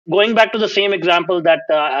going back to the same example that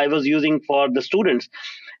I was using for the students,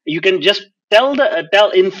 you can just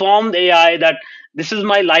inform the AI that this is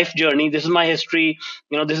my life journey, this is my history,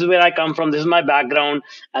 this is where I come from, this is my background,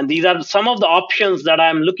 and these are some of the options that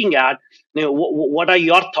I'm looking at. What are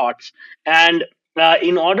your thoughts? And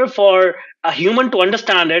in order for a human to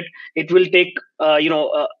understand it, it will take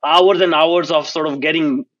hours and hours of sort of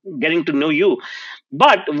getting to know you.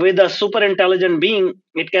 But with a super intelligent being,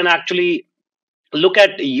 it can actually look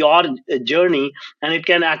at your journey, and it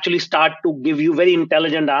can actually start to give you very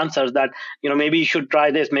intelligent answers that maybe you should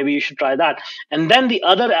try this, maybe you should try that. And then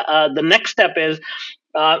the next step is,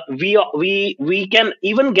 we can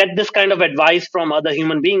even get this kind of advice from other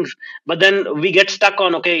human beings, but then we get stuck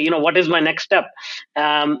on, okay, what is my next step?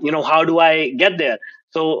 How do I get there?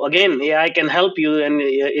 So again, AI can help you, and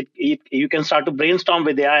you can start to brainstorm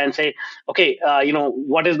with AI and say, okay,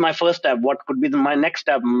 what is my first step? What could be my next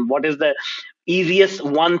step? What is the easiest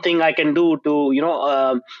one thing I can do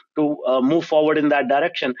to move forward in that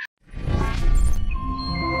direction?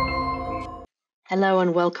 Hello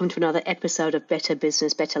and welcome to another episode of Better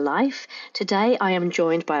Business, Better Life. Today I am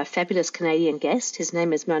joined by a fabulous Canadian guest. His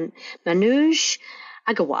name is Manuj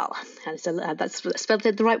Aggarwal. That's spelled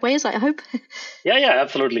it the right way, I hope. Yeah,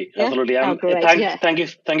 absolutely, Yeah? absolutely. Oh, great.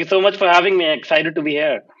 Thank you so much for having me. Excited to be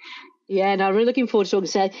here. Yeah, no, I'm really looking forward to talking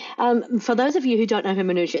today. For those of you who don't know who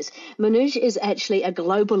Manuj is actually a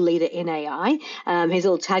global leader in AI. His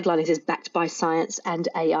little tagline is backed by science and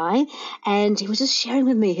AI. And he was just sharing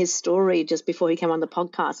with me his story just before he came on the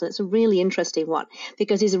podcast. And it's a really interesting one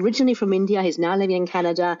because he's originally from India. He's now living in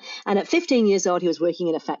Canada. And at 15 years old, he was working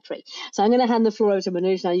in a factory. So I'm going to hand the floor over to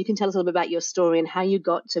Manuj now. You can tell us a little bit about your story and how you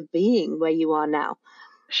got to being where you are now.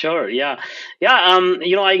 Sure. Yeah.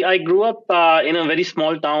 I grew up in a very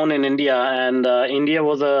small town in India, and India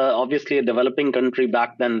was obviously a developing country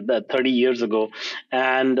back then, 30 years ago,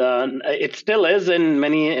 and it still is in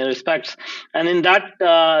many respects. And in that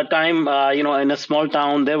time, in a small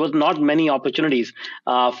town, there was not many opportunities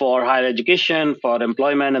for higher education, for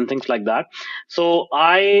employment, and things like that. So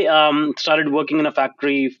I started working in a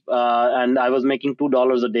factory, and I was making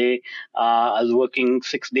 $2 a day. I was working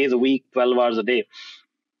 6 days a week, 12 hours a day,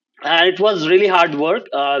 and it was really hard work,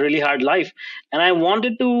 really hard life, and I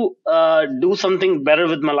wanted to do something better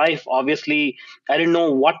with my life. Obviously, I didn't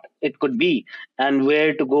know what it could be and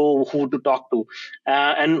where to go, who to talk to.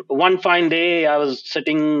 And one fine day, I was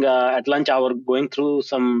sitting at lunch hour going through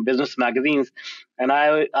some business magazines, and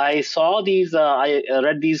I saw these, I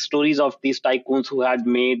read these stories of these tycoons who had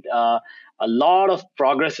made a lot of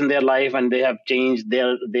progress in their life, and they have changed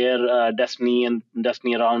their destiny and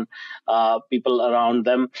destiny around people around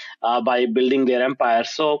them by building their empire.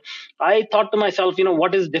 So I thought to myself,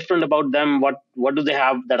 what is different about them? What do they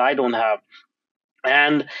have that I don't have?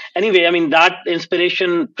 And anyway, I mean, that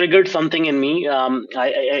inspiration triggered something in me.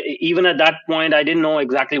 Even at that point, I didn't know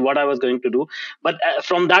exactly what I was going to do, but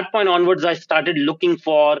from that point onwards, I started looking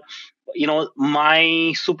for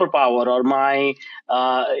my superpower, or my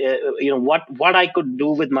what I could do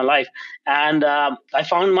with my life. And I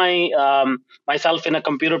found myself in a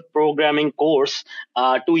computer programming course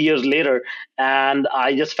 2 years later, and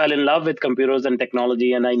I just fell in love with computers and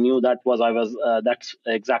technology, and I knew that's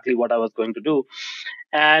exactly what I was going to do.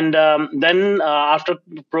 And then after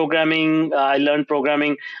programming, I learned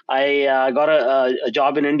programming. I got a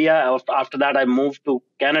job in India. After that, I moved to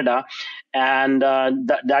Canada, and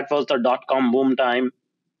that was the dot-com boom time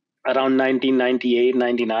around 1998,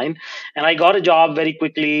 99. And I got a job very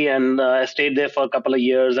quickly, and I stayed there for a couple of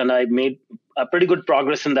years, and I made a pretty good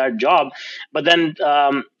progress in that job. But then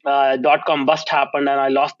dot-com bust happened, and I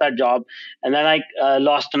lost that job. And then I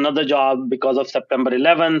lost another job because of September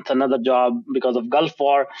 11th, another job because of Gulf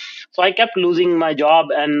War. So I kept losing my job,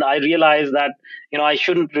 and I realized that I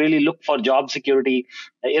shouldn't really look for job security,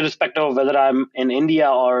 irrespective of whether I'm in India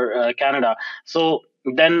or Canada. So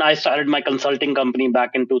then I started my consulting company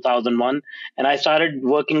back in 2001, and I started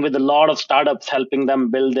working with a lot of startups, helping them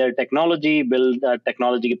build their technology, build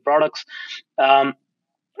technology products, um,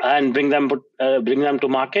 and bring them to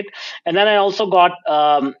market. And then I also got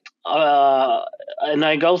and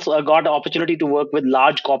I also got the opportunity to work with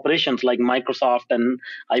large corporations like Microsoft and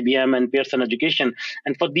IBM and Pearson Education.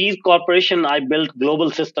 And for these corporations, I built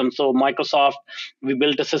global systems. So Microsoft, we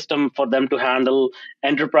built a system for them to handle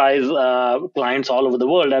enterprise clients all over the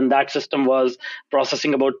world, and that system was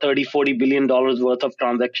processing about 30-40 billion dollars worth of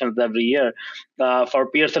transactions every year. for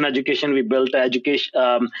Pearson Education, we built an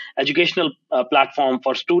educational platform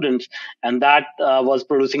for students, and that was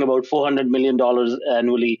producing about $400 million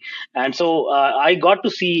annually. And so I got to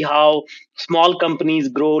see how small companies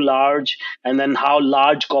grow large, and then how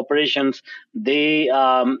large corporations, they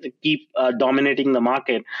keep dominating the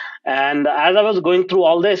market. And as I was going through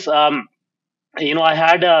all this, I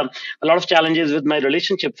had a lot of challenges with my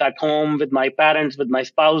relationships at home, with my parents, with my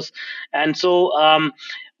spouse. And so I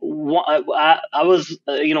was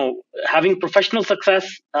having professional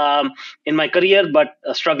success in my career, but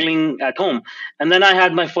struggling at home. And then I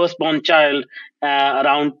had my firstborn child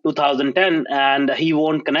around 2010, and he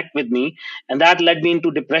won't connect with me, and that led me into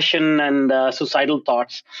depression and suicidal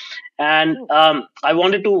thoughts. And I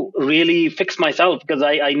wanted to really fix myself, because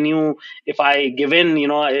I knew if I give in,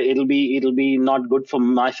 it'll be not good for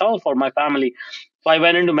myself or my family. So I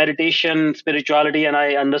went into meditation, spirituality, and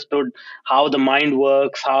I understood how the mind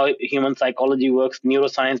works, how human psychology works,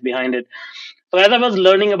 neuroscience behind it. So as I was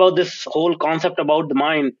learning about this whole concept about the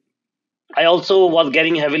mind, I also was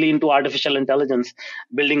getting heavily into artificial intelligence,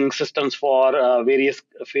 building systems for various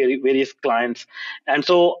clients. And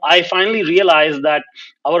so I finally realized that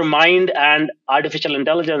our mind and artificial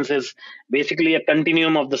intelligence is basically a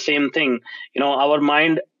continuum of the same thing. Our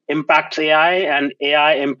mind impacts AI, and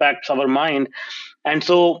AI impacts our mind. And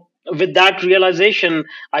so with that realization,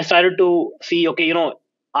 I started to see, okay,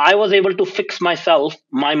 I was able to fix myself,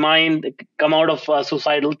 my mind, come out of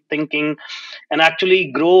suicidal thinking, and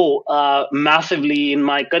actually grow massively in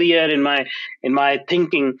my career, in my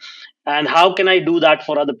thinking. And how can I do that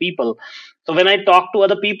for other people? So when I talk to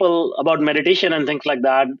other people about meditation and things like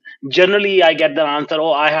that, generally I get the answer,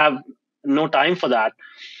 oh, I have no time for that.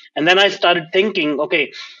 And then I started thinking,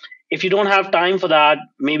 okay, if you don't have time for that,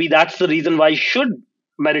 maybe that's the reason why you should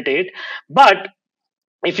meditate. But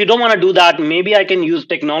if you don't want to do that, maybe I can use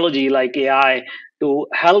technology like AI to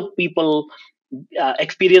help people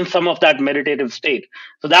experience some of that meditative state.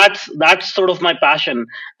 So that's sort of my passion.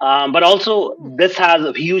 But also, this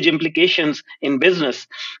has huge implications in business,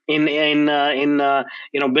 in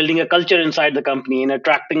building a culture inside the company, in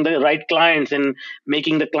attracting the right clients, in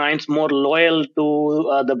making the clients more loyal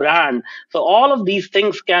to the brand. So all of these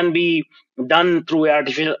things can be done through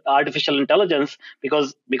artificial intelligence,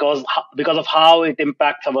 because of how it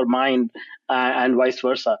impacts our mind, and vice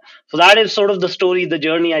versa. So that is sort of the story, the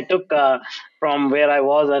journey I took from where I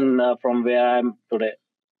was, and from where I am today.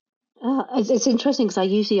 It's interesting because I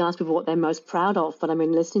usually ask people what they're most proud of, but I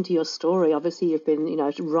mean, listening to your story, obviously you've been,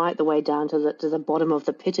 right the way down to the bottom of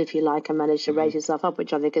the pit, if you like, and managed to raise yourself up,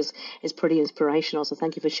 which I think is pretty inspirational. So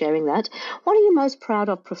thank you for sharing that. What are you most proud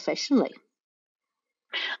of professionally?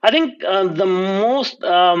 I think the most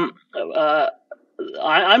I'm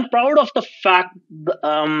proud of the fact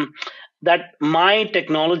that my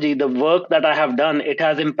technology, the work that I have done, it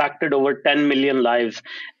has impacted over 10 million lives.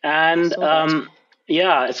 I And saw that.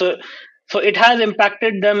 yeah, so it has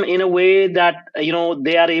impacted them in a way that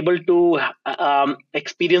they are able to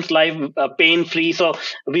experience life pain free. So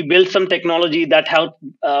we built some technology that help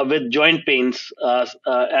with joint pains,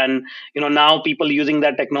 and now people using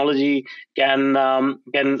that technology can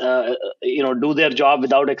do their job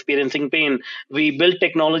without experiencing pain. We built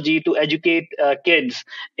technology to educate kids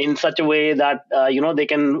in such a way that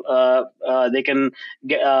they can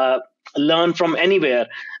get, learn from anywhere.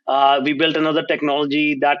 We built another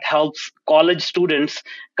technology that helps college students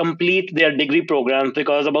complete their degree programs,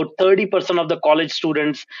 because about 30% of the college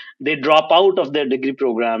students, they drop out of their degree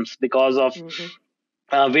programs because of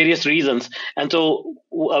Hmm. various reasons. And so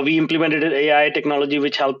we implemented an AI technology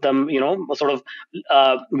which helped them, sort of,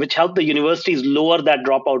 which helped the universities lower that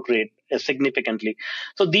dropout rate significantly.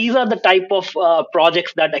 So these are the type of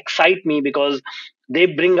projects that excite me, because they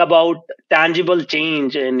bring about tangible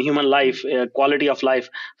change in human life, quality of life.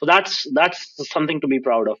 So that's something to be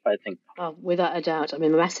proud of, I think. Oh, without a doubt. I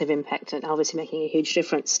mean, massive impact and obviously making a huge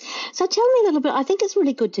difference. So tell me a little bit. I think it's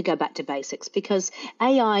really good to go back to basics because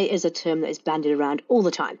AI is a term that is bandied around all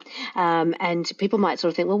the time. And people might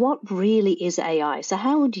sort of think, well, what really is AI? So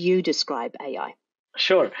how would you describe AI?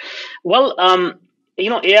 Sure. Well,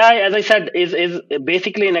 AI, as I said, is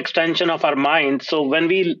basically an extension of our mind. So when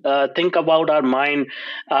we think about our mind,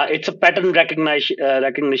 it's a pattern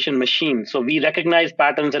recognition machine. So we recognize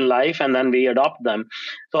patterns in life, and then we adopt them.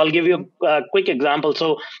 So I'll give Hmm. you a quick example.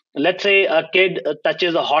 So let's say a kid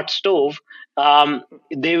touches a hot stove.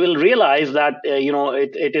 They will realize that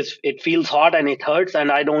it feels hot and it hurts,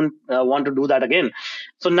 and I don't want to do that again.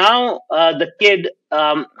 So now the kid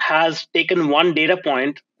has taken one data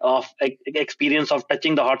point of experience of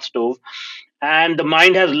touching the hot stove, and the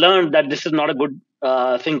mind has learned that this is not a good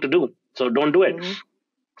thing to do, so don't do it. Hmm.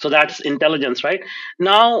 So that's intelligence, right?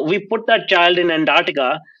 Now we put that child in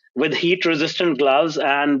Antarctica with heat resistant gloves,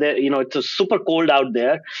 and it's a super cold out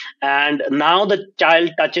there, and now the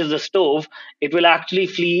child touches the stove, it will actually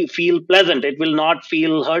feel pleasant, it will not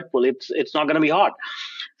feel hurtful, it's not going to be hot.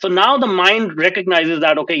 So now the mind recognizes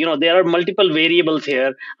that, okay, there are multiple variables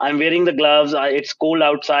here. I'm wearing the gloves, it's cold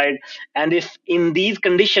outside, and if in these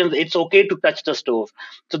conditions it's okay to touch the stove.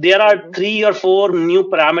 So there are Hmm. 3 or 4 new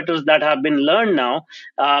parameters that have been learned now.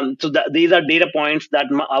 These are data points that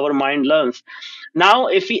our mind learns. Now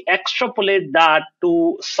if we extrapolate that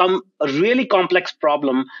to some really complex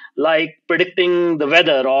problem, like predicting the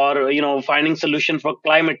weather, or finding solution for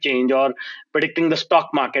climate change, or predicting the stock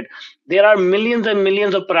market, there are millions and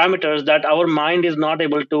millions of parameters that our mind is not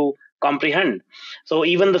able to comprehend. So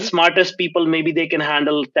even the Hmm. smartest people, maybe they can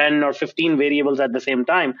handle 10 or 15 variables at the same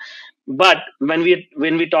time. But when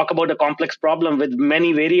we talk about a complex problem with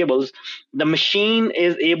many variables, the machine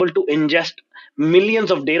is able to ingest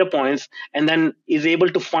millions of data points, and then is able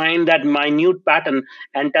to find that minute pattern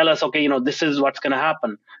and tell us, okay, this is what's going to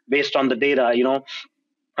happen based on the data.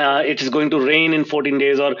 It is going to rain in 14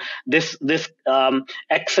 days, or this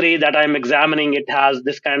x-ray that I'm examining, it has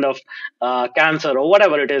this kind of cancer, or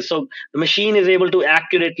whatever it is. So the machine is able to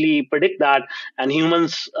accurately predict that, and human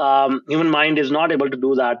mind is not able to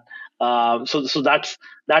do that. So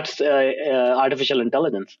that's artificial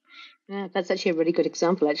intelligence. Yeah, that's actually a really good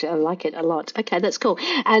example. Actually, I like it a lot. Okay, that's cool.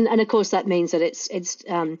 And of course that means that it's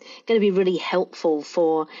going to be really helpful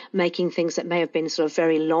for making things that may have been sort of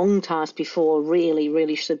very long tasks before really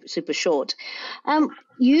really super short.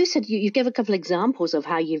 You said you gave a couple examples of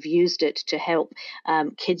how you've used it to help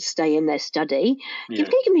kids stay in their study. Can Yeah.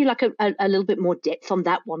 you give me like a little bit more depth on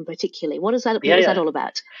that one particularly? What is that? Yeah, What was that yeah. all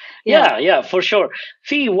about? Yeah. Yeah, for sure.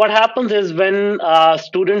 See, what happens is when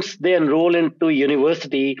students they enroll into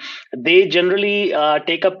university, they generally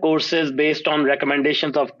take up courses based on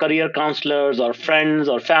recommendations of career counselors or friends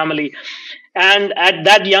or family. And at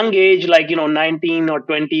that young age, like 19 or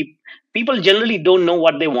 20, people generally don't know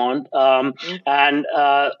what they want, Mm. and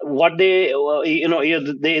what they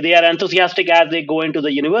are enthusiastic as they go into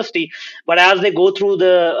the university, but as they go through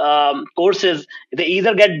the courses, they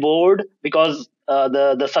either get bored because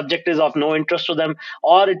the subject is of no interest to them,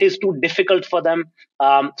 or it is too difficult for them.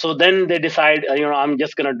 So then they decide, I'm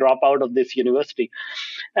just going to drop out of this university.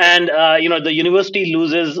 And the university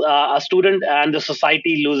loses a student, and the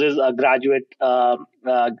society loses a graduate,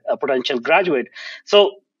 a potential graduate.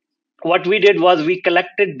 So what we did was we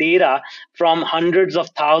collected data from hundreds of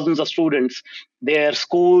thousands of students, their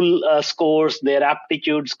school scores, their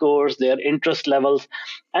aptitude scores, their interest levels,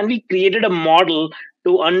 and we created a model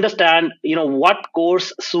to understand what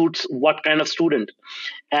course suits what kind of student.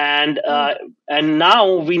 and Mm. uh, and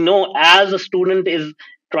now we know, as a student is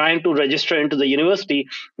trying to register into the university,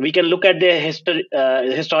 we can look at their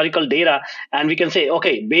historical data, and we can say,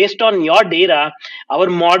 okay, based on your data, our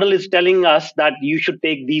model is telling us that you should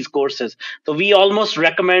take these courses. So we almost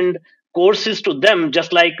recommend courses to them,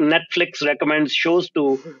 just like Netflix recommends shows to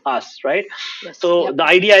us, right? Yes. So Yep. the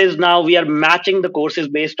idea is, now we are matching the courses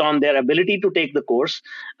based on their ability to take the course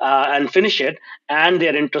and finish it, and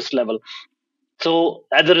their interest level. So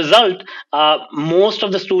as a result, most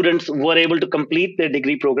of the students were able to complete their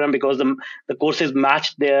degree program because the courses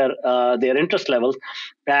matched their interest levels.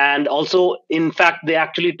 And also, in fact, they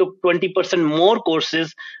actually took 20% more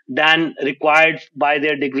courses than required by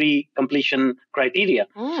their degree completion criteria.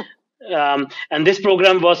 Ah. And this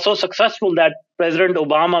program was so successful that President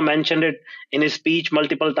Obama mentioned it in his speech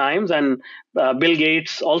multiple times, and Bill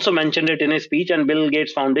Gates also mentioned it in his speech, and Bill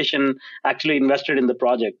Gates Foundation actually invested in the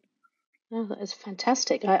project. Oh, that is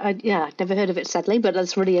fantastic. Yeah, I'd never heard of it sadly, but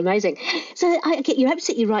that's really amazing. So I get you're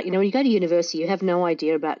absolutely right. When you go to university, you have no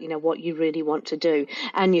idea about what you really want to do,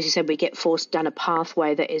 and as you said, we get forced down a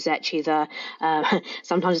pathway that is actually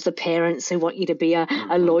sometimes it's the parents who want you to be a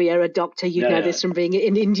Mhm. lawyer, a doctor. You'd Yeah, know yeah. this from being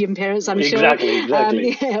in Indian parents, I'm sure. Exactly,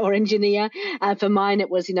 exactly. Yeah, or engineer. For mine, it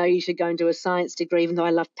was you should go and do a science degree. Even though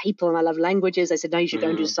I love people and I love languages, they said no, you should go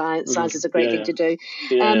and do Hmm. science. Hmm. Science is a great Yeah, thing yeah, to do.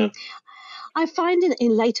 yeah, yeah. Um, I find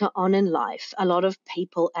in later on in life, a lot of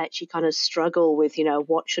people actually kind of struggle with,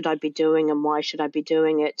 what should I be doing and why should I be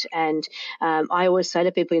doing it? And I always say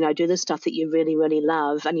to people, do the stuff that you really, really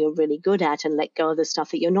love and you're really good at, and let go of the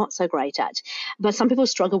stuff that you're not so great at. But some people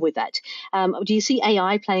struggle with that. Do you see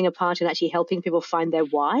AI playing a part in actually helping people find their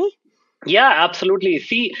why? Yeah, absolutely.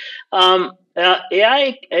 See,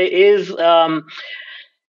 AI is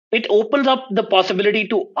it opens up the possibility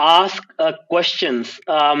to ask questions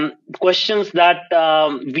that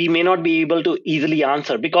we may not be able to easily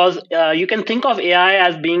answer, because you can think of AI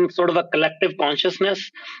as being sort of a collective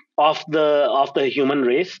consciousness of the human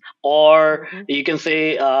race, or Hmm. you can say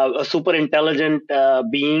a super intelligent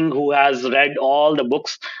being who has read all the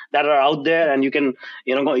books that are out there, and you can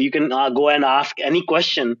you can go and ask any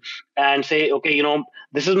question and say, okay,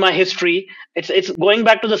 this is my history. It's going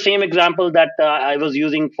back to the same example that I was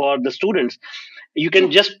using for the students. You can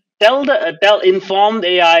Yeah. just tell inform the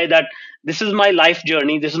AI that this is my life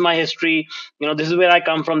journey, this is my history, this is where I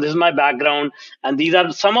come from, this is my background, and these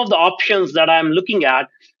are some of the options that I'm looking at.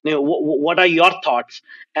 What are your thoughts?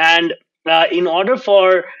 And in order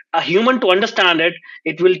for a human to understand it,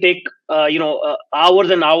 it will take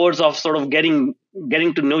hours and hours of sort of getting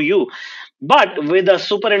to know you. But with a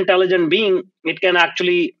super intelligent being, it can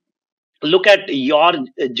actually look at your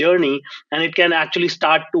journey, and it can actually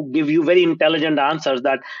start to give you very intelligent answers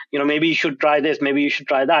that maybe you should try this, maybe you should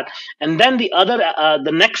try that. And then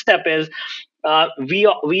the next step is,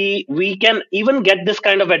 we can even get this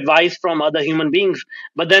kind of advice from other human beings,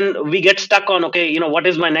 but then we get stuck on, okay, what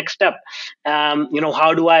is my next step?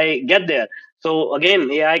 How do I get there? So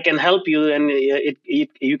again, AI can help you, and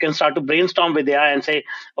you can start to brainstorm with AI and say,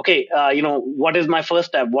 okay, what is my first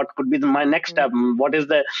step? What could be my next step? What is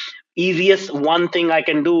the easiest one thing I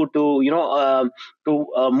can do to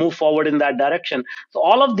move forward in that direction? So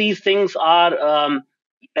all of these things are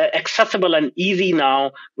accessible and easy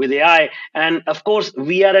now with AI. And of course,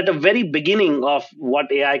 we are at a very beginning of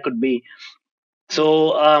what AI could be. Mm.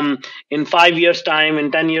 So, in 5 years' time,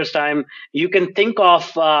 in 10 years' time, you can think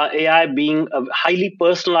of AI being a highly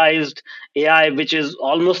personalized AI, which is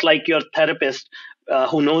almost like your therapist,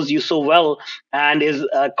 who knows you so well and is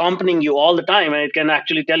accompanying you all the time. And it can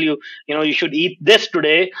actually tell you, you should eat this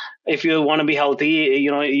today if you want to be healthy.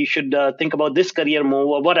 You should think about this career move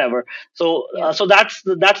or whatever. So, Yeah. that's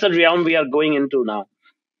the realm we are going into now.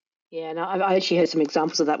 Yeah, no, I actually heard some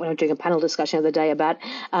examples of that when I was doing a panel discussion the other day about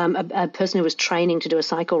a person who was training to do a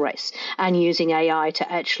cycle race and using AI to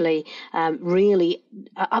actually really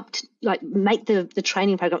like make the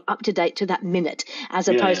training program up to date to that minute, as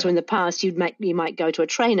Yeah, opposed to yeah, in the past you might go to a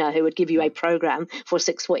trainer who would give you a program for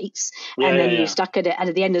 6 weeks yeah, and yeah, then you yeah, stuck at it, and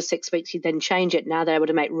at the end of 6 weeks you then change it. Now they're able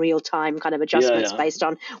to make real time kind of yeah, adjustments yeah, based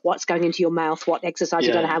on what's going into your mouth, what exercise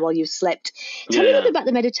you're yeah, going to yeah, have while you've slept. Tell yeah, me a little yeah. bit about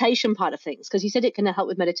the meditation part of things, because you said it can help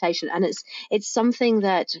with meditation, and it's something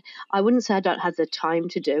that I wouldn't say I don't have the time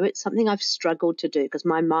to do. It's something I've struggled to do because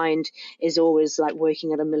my mind is always like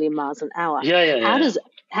working at a million miles an hour. Yeah, yeah, How yeah,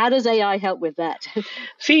 yeah. does AI help with that?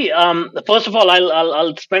 See, first of all,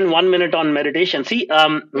 I'll spend 1 minute on meditation. See,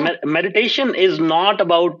 Yeah. meditation is not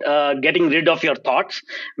about getting rid of your thoughts.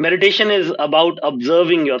 Meditation is about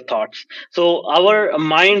observing your thoughts. So our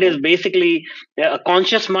mind Okay. is basically a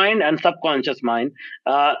conscious mind and subconscious mind.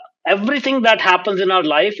 Uh, Everything that happens in our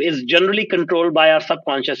life is generally controlled by our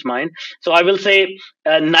subconscious mind. So I will say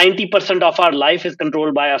 90% of our life is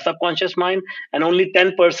controlled by our subconscious mind, and only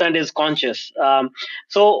 10% is conscious.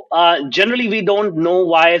 Generally, we don't know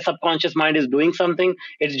why subconscious mind is doing something.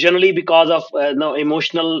 It's generally because of no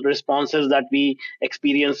emotional responses that we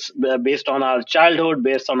experience based on our childhood,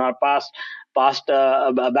 based on our past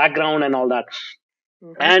background, and all that.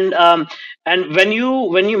 Hmm. And when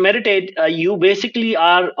you meditate, you basically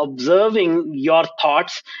are observing your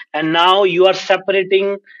thoughts, and now you are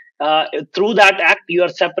separating. Through that act, you are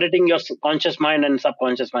separating your conscious mind and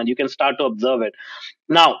subconscious mind. You can start to observe it.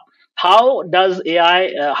 Now, how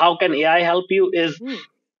can AI help you? Is, Mm.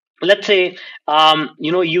 let's say,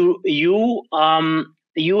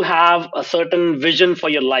 you have a certain vision for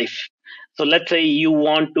your life. So let's say you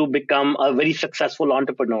want to become a very successful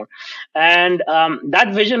entrepreneur, and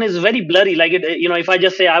that vision is very blurry. Like, if I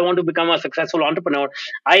just say I want to become a successful entrepreneur,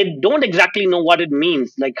 I don't exactly know what it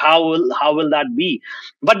means. Like, how will that be?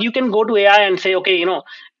 But you can go to AI and say, okay,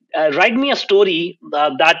 write me a story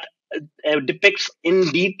that depicts in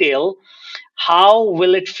detail how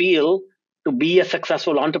will it feel to be a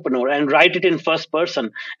successful entrepreneur, and write it in first person,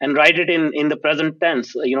 and write it in the present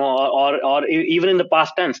tense, even in the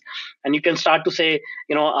past tense. And you can start to say,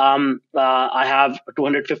 I have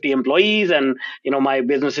 250 employees, and my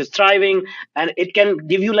business is thriving. And it can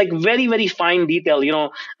give you like very, very fine detail.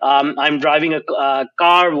 I'm driving a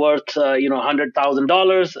car worth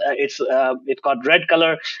 $100,000. It's got red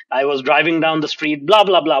color. I was driving down the street, blah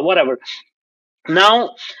blah blah, whatever.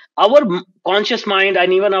 Now, our conscious mind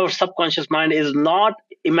and even our subconscious mind is not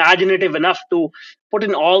imaginative enough to put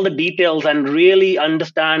in all the details and really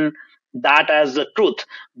understand that as the truth.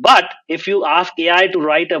 But if you ask AI to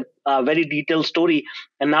write a very detailed story,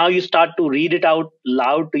 and now you start to read it out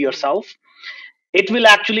loud to yourself, it will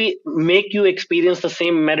actually make you experience the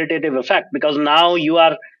same meditative effect, because now you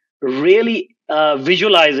are really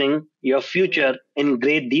visualizing your future in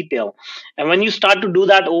great detail. And when you start to do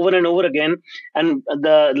that over and over again, and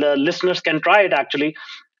the listeners can try it actually,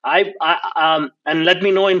 and let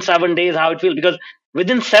me know in 7 days how it feels, because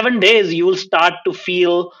within 7 days you will start to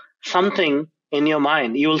feel something in your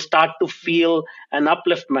mind. You will start to feel an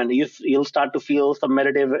upliftment. You'll start to feel some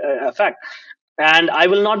meditative effect. And I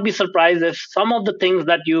will not be surprised if some of the things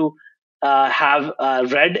that you have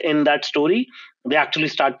read in that story, they actually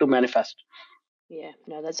start to manifest. Yeah,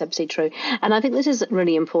 no, that's absolutely true. And I think this is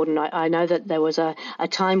really important. I know that there was a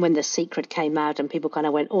time when The Secret came out and people kind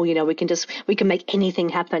of went, oh, we can make anything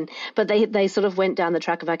happen. But they sort of went down the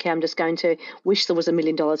track of, okay, I'm just going to wish there was $1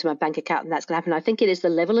 million in my bank account and that's going to happen. I think it is the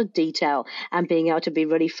level of detail and being able to be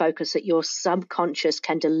really focused that your subconscious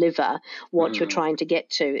can deliver what you're Mm, trying to get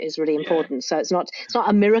to is really yeah, important. So it's not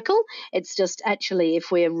a miracle. It's just actually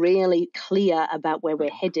if we're really clear about where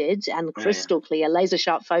we're headed and yeah, yeah, crystal clear, laser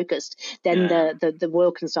sharp focused, then yeah, the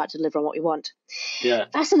world can start to deliver on what we want. yeah.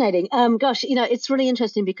 Fascinating. Gosh, it's really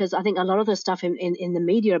interesting because I think a lot of the stuff in the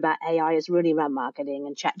media about AI is really around marketing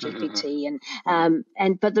and chat Mhm, GPT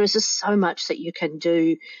mhm. but there's just so much that you can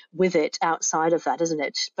do with it outside of that, isn't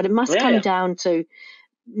it? But it must Yeah, come yeah. down to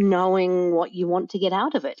knowing what you want to get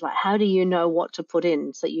out of it. Like how do you know what to put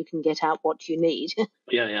in so that you can get out what you need?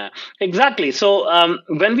 Yeah, yeah, exactly. So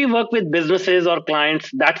when we work with businesses or clients,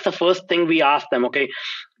 that's the first thing we ask them. Okay,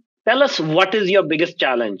 tell us what is your biggest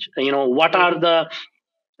challenge. Hmm.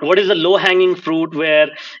 What is the low hanging fruit where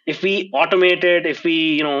if we automate it, if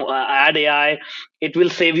we add AI, it will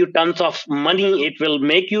save you tons of money, it will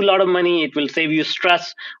make you a lot of money, it will save you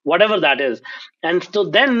stress, whatever that is. And so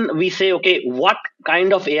then we say, okay, what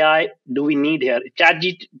kind of AI do we need here? Chat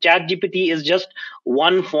gpt is just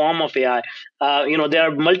one form of AI. There are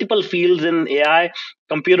multiple fields in AI.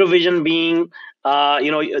 Computer vision being,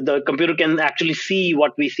 the computer can actually see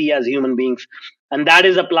what we see as human beings, and that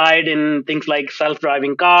is applied in things like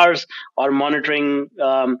self-driving cars, or monitoring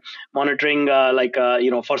for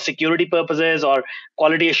security purposes, or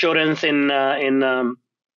quality assurance in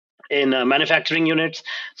manufacturing units.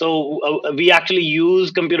 So we actually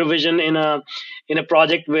use computer vision in a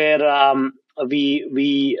project where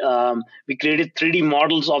we created 3D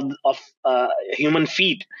models of human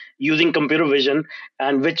feet using computer vision,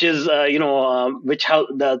 and which is which help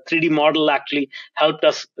the 3D model actually helped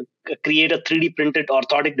us create a 3D printed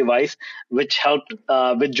orthotic device which helped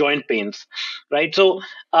with joint pains, right? You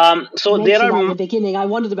So there mentioned are that in the beginning. I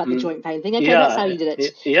wondered about the joint pain thing. Okay, that's how yeah, you did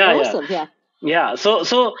it. yeah, yeah, Awesome. Yeah. yeah.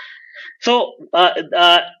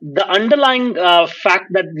 The underlying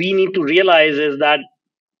fact that we need to realize is that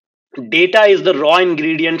data is the raw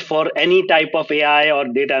ingredient for any type of AI or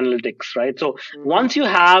data analytics, right? So Hmm. once you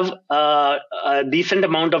have a decent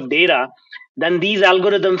amount of data, then these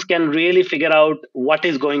algorithms can really figure out what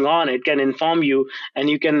is going on. It can inform you, and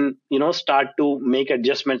you can, start to make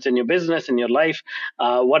adjustments in your business, in your life,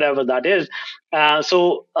 whatever that is.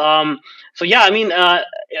 So yeah, I mean, uh,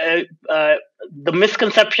 uh, the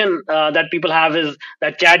misconception that people have is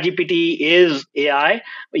that ChatGPT is AI.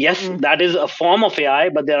 Yes, that is a form of AI,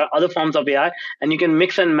 but there are other forms of AI, and you can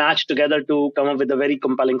mix and match together to come up with a very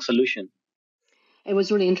compelling solution. It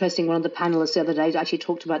was really interesting. One of the panelists the other day actually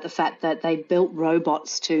talked about the fact that they built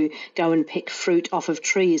robots to go and pick fruit off of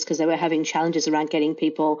trees because they were having challenges around getting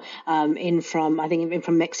people I think, in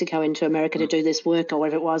from Mexico into America to Mm. do this work or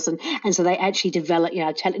whatever it was. And so they actually developed,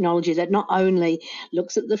 technology that not only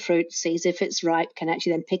looks at the fruit, sees if it's ripe, can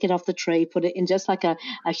actually then pick it off the tree, put it in just like a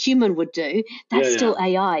human would do. Yeah, That's yeah. still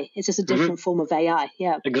AI. It's just a Hmm. different form of AI.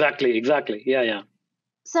 Yeah. Exactly, exactly. Yeah, yeah.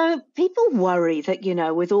 So people worry that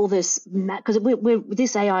with all this because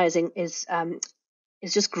this AI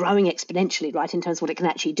is just growing exponentially, right, in terms of what it can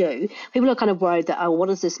actually do. People are kind of worried that, oh, what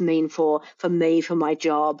does this mean for me, for my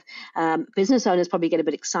job? Business owners probably get a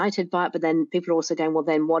bit excited by it, but then people are also going, well,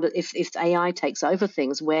 then what if AI takes over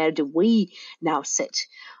things? Where do we now sit?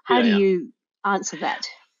 How Yeah, do yeah. you answer that?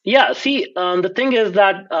 Yeah, see, the thing is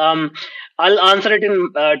that I'll answer it in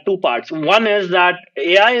two parts. One is that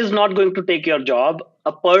AI is not going to take your job.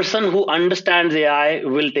 A person who understands AI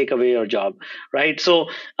will take away your job, right? So,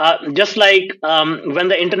 just like when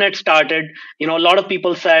the internet started, a lot of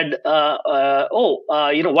people said,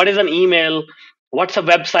 what is an email? What's a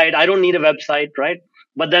website? I don't need a website, right?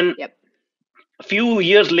 But then Yep. a few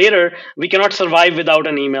years later, we cannot survive without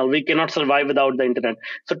an email. We cannot survive without the internet.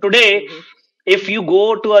 So today, Hmm. if you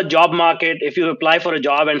go to a job market, if you apply for a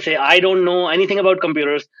job and say, I don't know anything about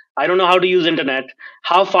computers, I don't know how to use internet,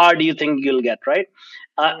 how far do you think you'll get, right?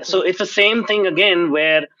 So Hmm. it's the same thing again,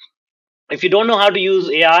 where if you don't know how to use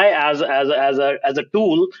AI as a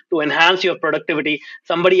tool to enhance your productivity,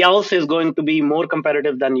 somebody else is going to be more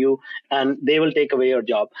competitive than you, and they will take away your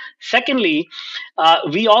job. Secondly,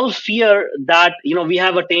 we all fear that we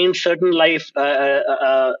have attained certain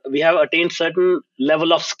we have attained certain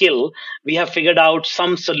level of skill. We have figured out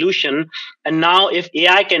some solution, and now if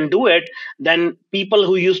AI can do it, then people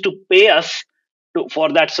who used to pay us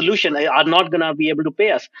for that solution are not going to be able to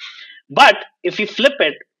pay us. But if we flip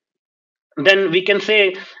it, then we can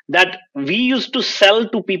say that we used to sell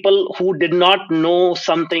to people who did not know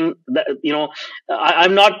something that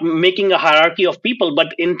I'm not making a hierarchy of people,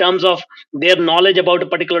 but in terms of their knowledge about a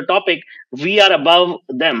particular topic, we are above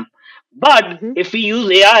them. But Hmm. if we use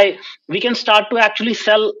AI, we can start to actually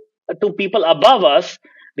sell to people above us,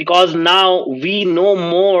 because now we know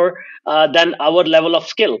more than our level of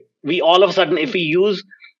skill. We all of a sudden, if we use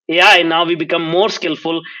AI, now we become more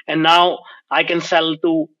skillful, and now I can sell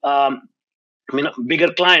to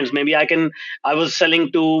bigger clients. Maybe I was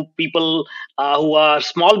selling to people who are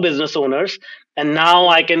small business owners, and now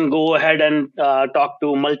I can go ahead and talk to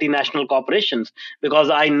multinational corporations because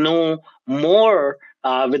I know more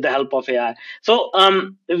with the help of AI. So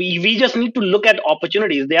we just need to look at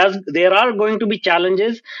opportunities. There are going to be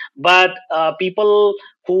challenges, but people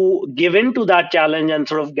who give in to that challenge and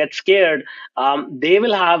sort of get scared, they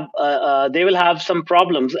will have some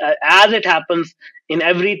problems, as it happens in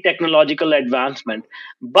every technological advancement.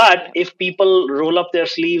 But Yeah. if people roll up their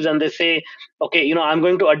sleeves and they say, okay, I'm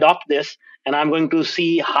going to adopt this, and I'm going to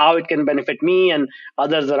see how it can benefit me and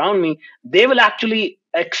others around me, they will actually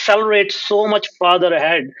accelerate so much further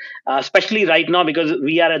ahead, especially right now, because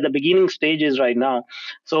we are at the beginning stages right now.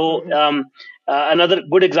 So Hmm. another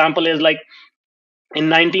good example is like in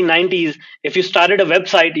 1990s, if you started a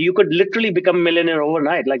website, you could literally become a millionaire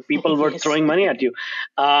overnight. Like, people were Yes. throwing money at you.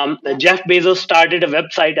 Yeah. Jeff Bezos started a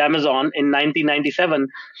website, Amazon, in 1997,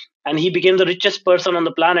 and he became the richest person on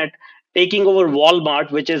the planet, taking over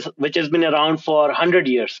Walmart, which has been around for 100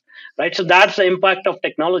 years, right? So that's the impact of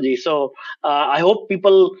technology. So I hope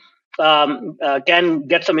people can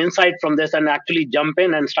get some insight from this and actually jump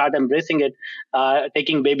in and start embracing it,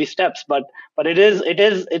 taking baby steps. But it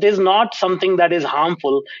is not something that is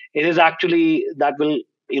harmful. It is actually that will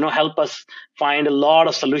help us find a lot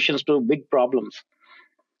of solutions to big problems.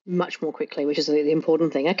 Much more quickly, which is the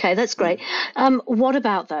important thing. Okay, that's great. What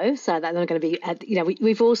about though? So that they're going to be,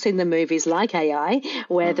 we've all seen the movies like AI,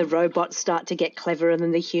 where the Mm, robots start to get cleverer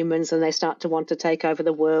than the humans, and they start to want to take over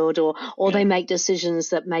the world, or they yeah. make decisions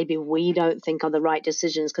that maybe we don't think are the right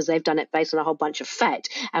decisions because they've done it based on a whole bunch of fact,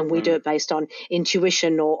 and we do Mm, it based on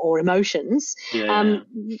intuition or emotions. yeah, yeah.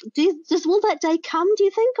 Will that day come? Do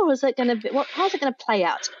you think, or is it going to be how's it going to play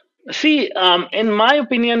out? See, in my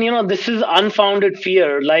opinion, this is unfounded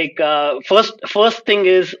fear. Like, first thing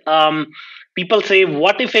is, people say,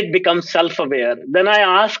 "What if it becomes self-aware?" Then I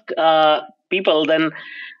ask people, then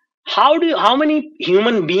how many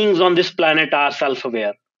human beings on this planet are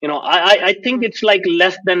self-aware? I think it's like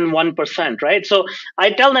less than 1%, right? So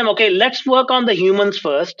I tell them, okay, let's work on the humans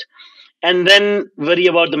first, and then worry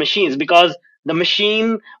about the machines, because the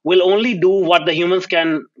machine will only do what the humans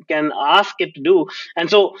can ask it to do. And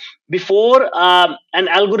so before an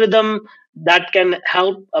algorithm that can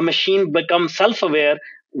help a machine become self-aware,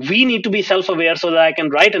 we need to be self-aware so that I can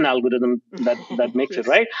write an algorithm that makes it Yes.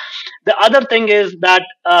 right. The other thing is that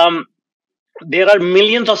there are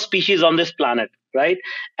millions of species on this planet, right?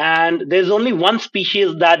 And there's only one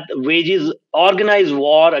species that wages organized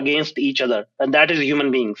war against each other, and that is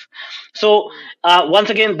human beings. So once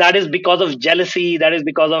again, that is because of jealousy. That is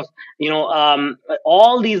because of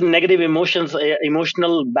all these negative emotions,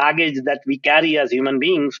 emotional baggage that we carry as human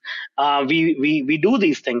beings. We do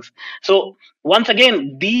these things. So once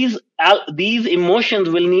again, these emotions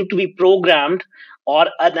will need to be programmed, or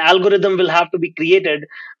an algorithm will have to be created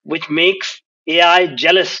which makes AI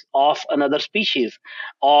jealous of another species,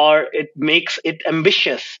 or it makes it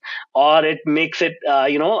ambitious, or it makes it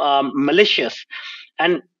malicious,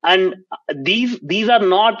 and these are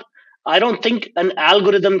not. I don't think an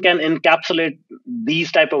algorithm can encapsulate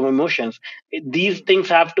these type of emotions. These things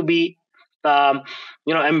have to be um,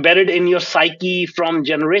 embedded in your psyche from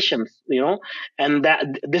generations. And that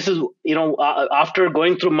this is after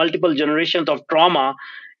going through multiple generations of trauma,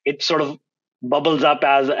 it sort of bubbles up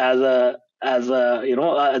as a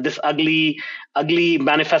this ugly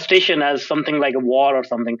manifestation, as something like a war or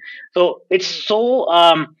something. So it's so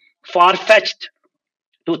far fetched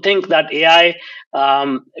to think that AI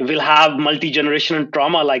will have multi generational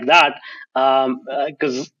trauma like that,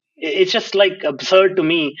 because it's just like absurd to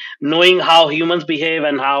me, knowing how humans behave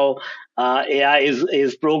and how AI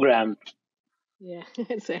is programmed. Yeah,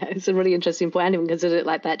 it's a really interesting point. I hadn't even considered it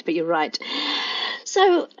like that, but you're right.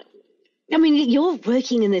 So, I mean, you're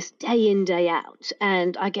working in this day in, day out,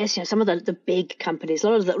 and I guess some of the big companies, a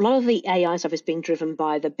lot of the AI stuff is being driven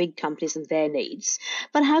by the big companies and their needs.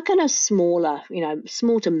 But how can a smaller,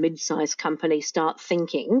 small to mid-sized company start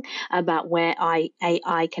thinking about where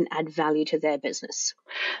AI can add value to their business?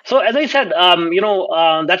 So as I said,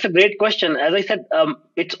 that's a great question. As I said,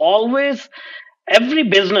 it's always, every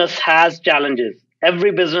business has challenges.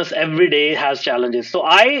 Every business every day has challenges. So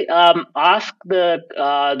I ask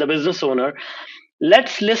the business owner,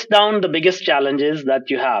 let's list down the biggest challenges that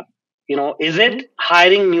you have. Is it Hmm.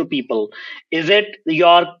 hiring new people? Is it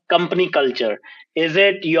your company culture? Is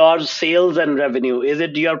it your sales and revenue? Is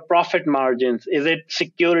it your profit margins? Is it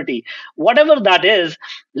security? Whatever that is,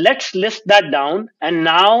 let's list that down and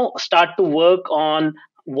now start to work on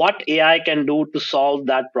what AI can do to solve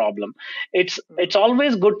that problem. It's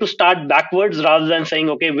always good to start backwards rather than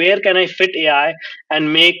saying, okay, where can I fit AI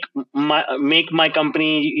and make my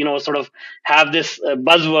company, sort of have this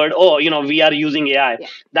buzzword, oh, we are using AI. Yeah.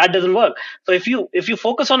 That doesn't work. So if you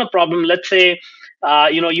focus on a problem, let's say,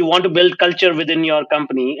 you want to build culture within your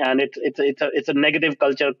company, and it's a negative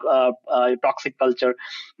culture, toxic culture.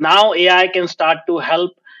 Now AI can start to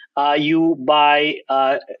help you by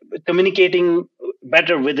communicating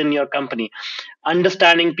better within your company,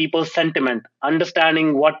 understanding people's sentiment,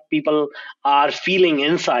 understanding what people are feeling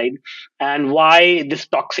inside, and why this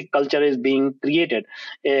toxic culture is being created.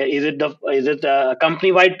 Is it a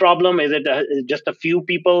company wide problem? Is it just a few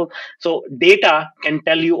people? So data can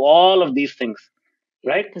tell you all of these things,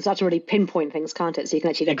 Yeah, right? because that's really pinpoint things, can't it? So you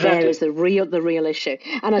can actually go, there is Exactly. the real issue.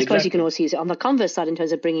 And I suppose you can Exactly. also use it on the converse side in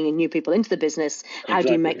terms of bringing in new people into the business. How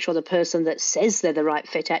do you make Exactly. sure the person that says they're the right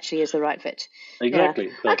fit actually is the right fit? Yeah. Exactly.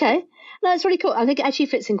 Exactly. Okay. No, it's really cool. I think it actually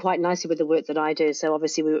fits in quite nicely with the work that I do. So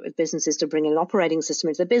obviously we work with businesses to bring an operating system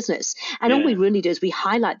into the business. And all we Yeah. really do is we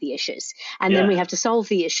highlight the issues and then we Yeah. have to solve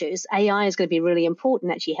the issues. AI is going to be really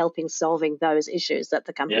important actually helping solving those issues that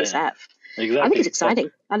the Yeah. companies Yeah. have. I think it's Exactly. Exactly.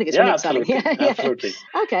 exciting. I think it's really Yeah. exciting. Absolutely. Yeah, yeah. Absolutely.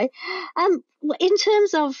 Okay. In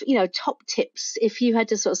terms of top tips, if you had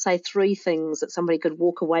to sort of say three things that somebody could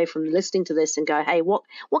walk away from listening to this and go, hey, what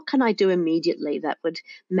can I do immediately that would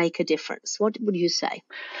make a difference? What would you say?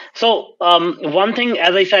 So one thing,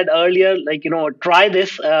 as I said earlier, like try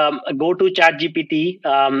this. Go to ChatGPT.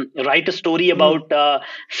 Write a story Mm, about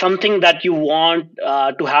something that you want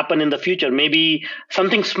to happen in the future. Maybe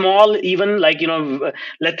something small, even like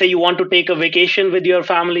let's say you want to take a vacation with your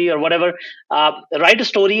family or whatever. Write a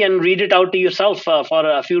story and read it out to yourself for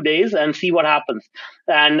a few days and see what happens.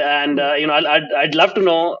 And mm, I'd love to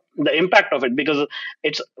know the impact of it, because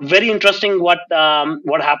it's very interesting what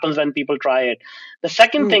happens when people try it. The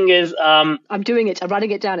second mm. thing is, I'm doing it. I'm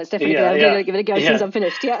writing it down. It's definitely good. yeah, I'm going yeah, to give it a go as soon as yeah, I'm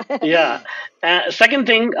finished. Yeah. yeah. Second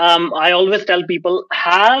thing, I always tell people,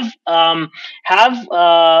 have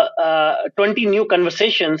 20 new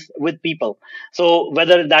conversations with people. So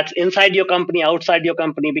whether that's inside your company, outside your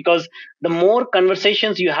company, because the more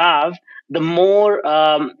conversations you have, the more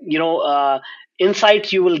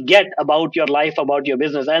insights you will get about your life, about your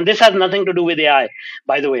business. And this has nothing to do with AI,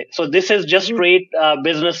 by the way. So this is just Hmm. straight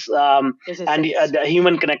business, Business and sense. the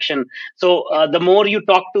human connection. So Yeah. the more you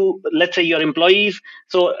talk to, let's say, your employees,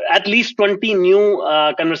 so at least 20 new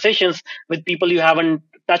conversations with people you haven't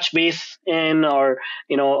touch base in, or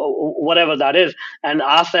whatever that is, and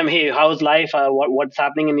ask them, hey, how's life? What's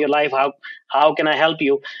happening in your life? How can I help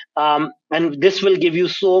you? And this will give you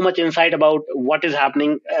so much insight about what is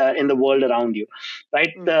happening in the world around you,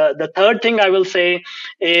 right? Mm, The third thing I will say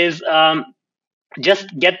is, just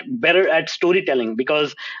get better at storytelling,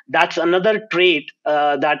 because that's another trait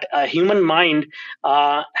that a human mind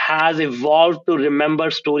has evolved to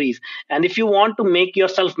remember stories. And if you want to make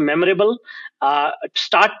yourself memorable,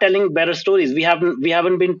 start telling better stories. We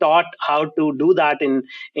haven't been taught how to do that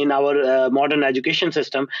in our modern education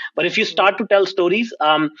system. But if you mm, start to tell stories,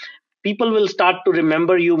 people will start to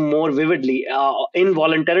remember you more vividly,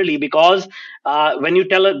 involuntarily, because when you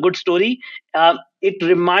tell a good story, it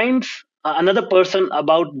reminds another person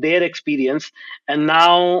about their experience, and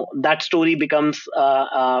now that story becomes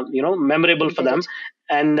memorable for them.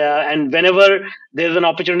 vivid. And whenever there's an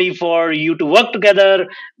opportunity for you to work together,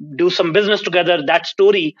 do some business together, that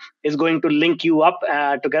story is going to link you up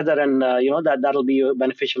together, and that'll be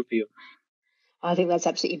beneficial for you. I think that's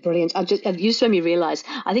absolutely brilliant. You just made me realize,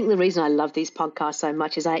 I think the reason I love these podcasts so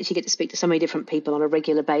much is I actually get to speak to so many different people on a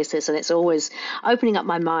regular basis, and it's always opening up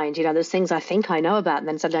my mind. There's things I think I know about, and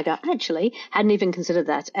then suddenly I go, actually, hadn't even considered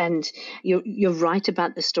that. And you're right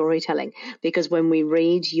about the storytelling, because when we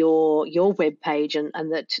read your web page and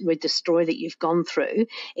that with the story that you've gone through,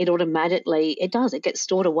 it gets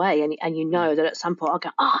stored away, and you know that at some point I'll go,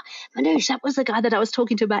 Manoj, that was the guy that I was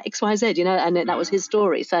talking to about XYZ, and that was his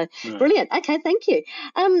story. So brilliant. Okay, thank you.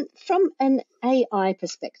 From an AI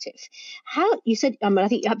perspective, how you said, I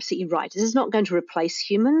think you're absolutely right. This is not going to replace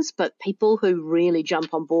humans, but people who really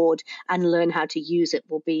jump on board and learn how to use it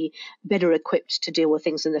will be better equipped to deal with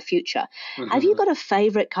things in the future. Have you got a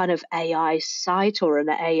favorite kind of AI site or an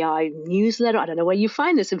AI newsletter? I don't know where you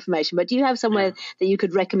find this information, but do you have somewhere that you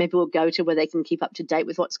could recommend people go to where they can keep up to date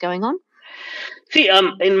with what's going on? See,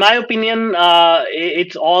 in my opinion,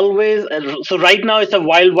 it's always so. Right now, it's a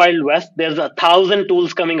wild, wild west. There's 1,000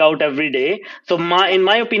 tools coming out every day. So, in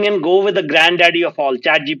my opinion, go with the granddaddy of all,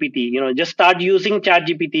 ChatGPT. Just start using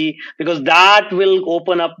ChatGPT, because that will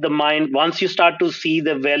open up the mind. Once you start to see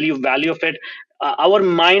the value of it, our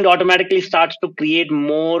mind automatically starts to create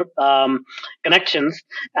more connections.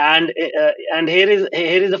 And here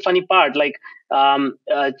is the funny part. Like,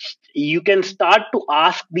 you can start to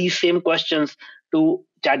ask these same questions to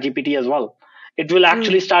ChatGPT as well. It will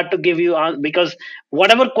actually start to give you because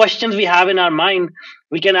whatever questions we have in our mind,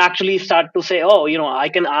 we can actually start to say, oh, I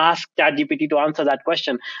can ask ChatGPT to answer that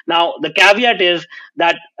question. Now, the caveat is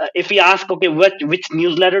that if we ask, okay, which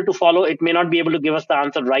newsletter to follow, it may not be able to give us the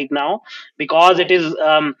answer right now, because it Right. is.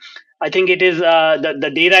 I think it is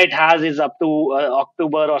the data it has is up to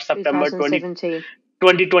October or September 2017.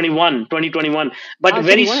 2021. But Oh,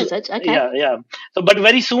 21 is it? Okay. yeah. So but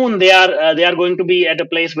very soon they are going to be at a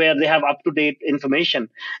place where they have up to date information.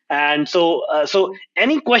 And so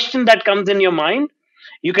any question that comes in your mind,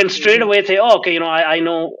 you can straight away say, oh, okay, I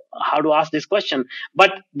know how to ask this question.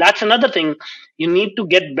 But that's another thing. You need to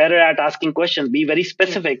get better at asking questions. Be very Yeah.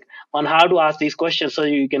 specific on how to ask these questions so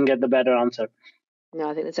you can get the better answer. No,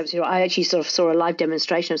 I think that's absolutely right. I actually sort of saw a live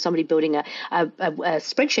demonstration of somebody building a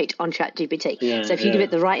spreadsheet on ChatGPT. Yeah, So if you give yeah,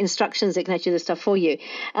 it the right instructions, it can actually do the stuff for you.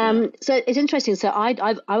 yeah. So it's interesting. So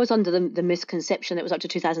I was under the misconception that it was up to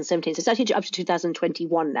 2017. So it's actually up to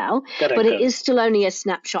 2021 now, but Correct, it correct. is still only a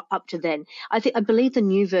snapshot up to then. I believe the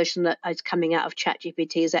new version that is coming out of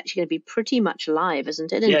ChatGPT is actually going to be pretty much live,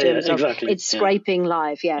 isn't it? In Yeah, yeah, terms of exactly. it's Yeah, scraping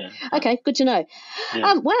live. Yeah. yeah, yeah, Okay, good to know.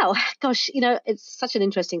 yeah. Wow, gosh, it's such an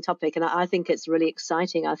interesting topic, and I think it's really exciting.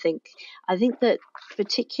 I think that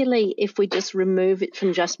particularly if we just remove it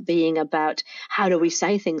from just being about how do we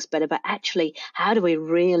say things better, but actually how do we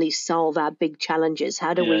really solve our big challenges?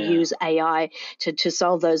 How do we Yeah, yeah. use AI to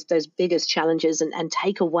solve those biggest challenges and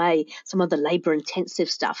take away some of the labor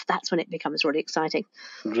intensive stuff? That's when it becomes really exciting.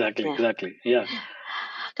 Exactly, Yeah. exactly. Yeah.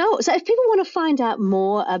 Cool. So if people want to find out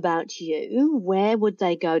more about you, where would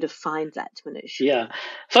they go to find that, Manush? Yeah.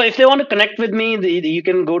 So if they want to connect with me, you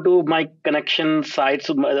can go to my connection sites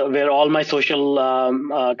where all my social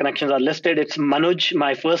connections are listed. It's Manuj,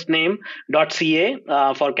 my first name,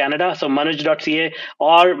 .ca for Canada. So Manuj.ca,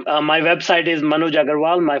 or my website is Manuj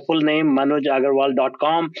Aggarwal, my full name,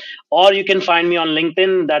 manujaggarwal.com. Or you can find me on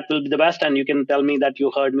LinkedIn. That will be the best. And you can tell me that you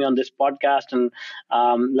heard me on this podcast, and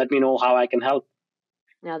let me know how I can help.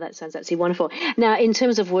 Now that sounds absolutely wonderful. Now, in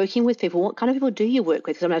terms of working with people, what kind of people do you work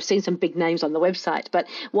with? Because I've seen some big names on the website, but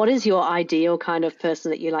what is your ideal kind of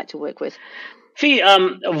person that you like to work with? See,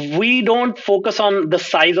 we don't focus on the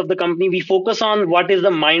size of the company. We focus on what is the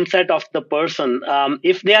mindset of the person.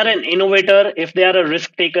 If they are an innovator, if they are a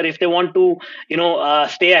risk taker, if they want to,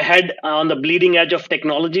 stay ahead on the bleeding edge of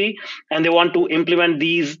technology, and they want to implement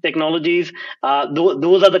these technologies,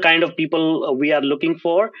 those are the kind of people we are looking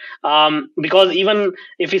for. Because even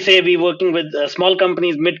if we say we're working with small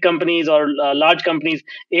companies, mid companies, or large companies,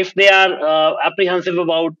 if they are apprehensive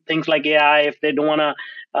about things like AI, if they don't want to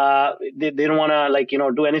they don't want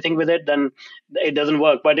to do anything with it, then it doesn't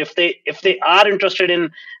work. But if they are interested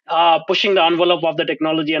in pushing the envelope of the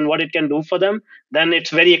technology and what it can do for them, then it's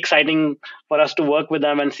very exciting for us to work with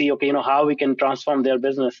them and see, okay, how we can transform their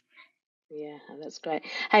business. Yeah, that's great.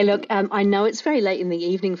 Hey, look, I know it's very late in the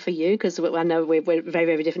evening for you because I know we're very,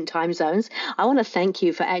 very different time zones. I want to thank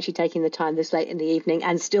you for actually taking the time this late in the evening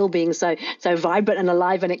and still being so vibrant and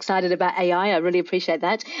alive and excited about AI. I really appreciate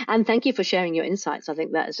that. And thank you for sharing your insights. I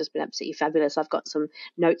think that has just been absolutely fabulous. I've got some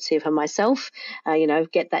notes here for myself.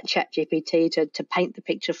 Get that chat GPT to paint the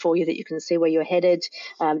picture for you that you can see where you're headed.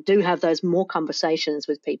 Do have those more conversations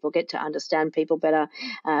with people, get to understand people better,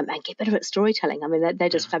 and get better at storytelling. I mean, they're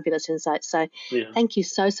just fabulous insights. it. So Yeah. thank you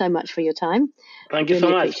so much for your time. Thank you so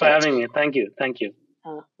Really much for appreciate it. having me. Thank you. Thank you.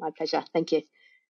 My pleasure. Thank you.